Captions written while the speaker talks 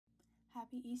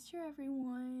Happy Easter,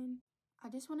 everyone! I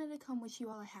just wanted to come wish you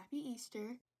all a happy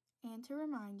Easter and to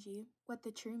remind you what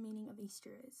the true meaning of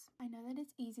Easter is. I know that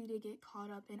it's easy to get caught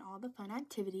up in all the fun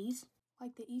activities,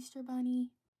 like the Easter Bunny,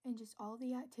 and just all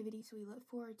the activities we look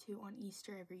forward to on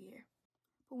Easter every year.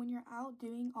 But when you're out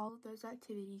doing all of those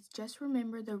activities, just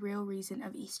remember the real reason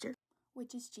of Easter,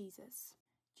 which is Jesus.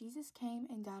 Jesus came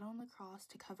and died on the cross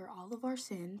to cover all of our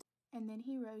sins, and then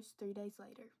he rose 3 days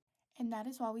later. And that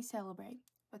is why we celebrate,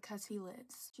 because he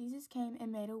lives. Jesus came and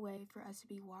made a way for us to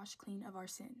be washed clean of our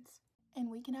sins.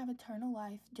 And we can have eternal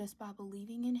life just by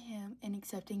believing in him and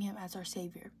accepting him as our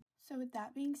Savior. So with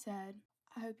that being said,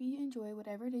 I hope you enjoy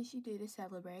whatever it is you do to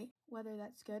celebrate, whether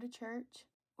that's go to church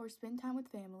or spend time with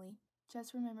family.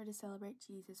 Just remember to celebrate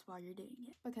Jesus while you're doing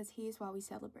it, because he is why we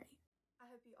celebrate.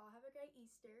 I hope you all have a great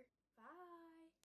Easter.